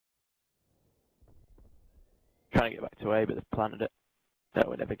trying to get back to A, but they've planted it. No,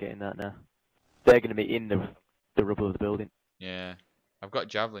 we're never getting that now. They're going to be in the rubble of the building. Yeah. I've got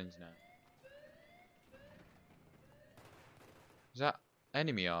javelins now. Is that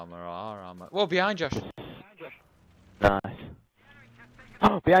enemy armor or our armor? Whoa, behind Josh! Nice.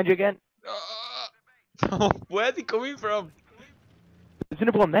 Oh, behind you again! Where are they coming from? There's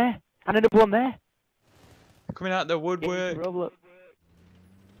another one there! And another one there! Coming out the woodwork.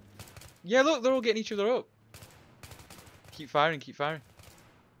 Yeah, look, they're all getting each other up. Keep firing, keep firing.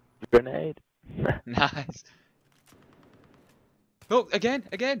 Grenade. Nice. Look, again.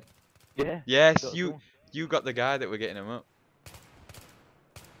 Yeah. Yes, you got the guy that we're getting him up.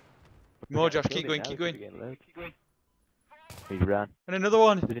 More, Josh, keep going. He ran. And another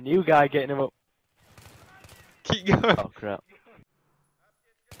one. There's a new guy getting him up. Keep going. Oh crap.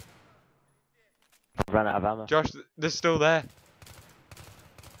 I ran out of ammo. Josh, they're still there.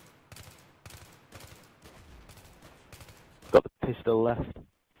 Got the pistol left.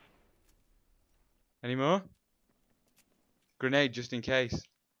 Any more? Grenade just in case.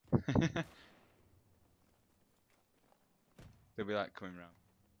 They'll be like coming round.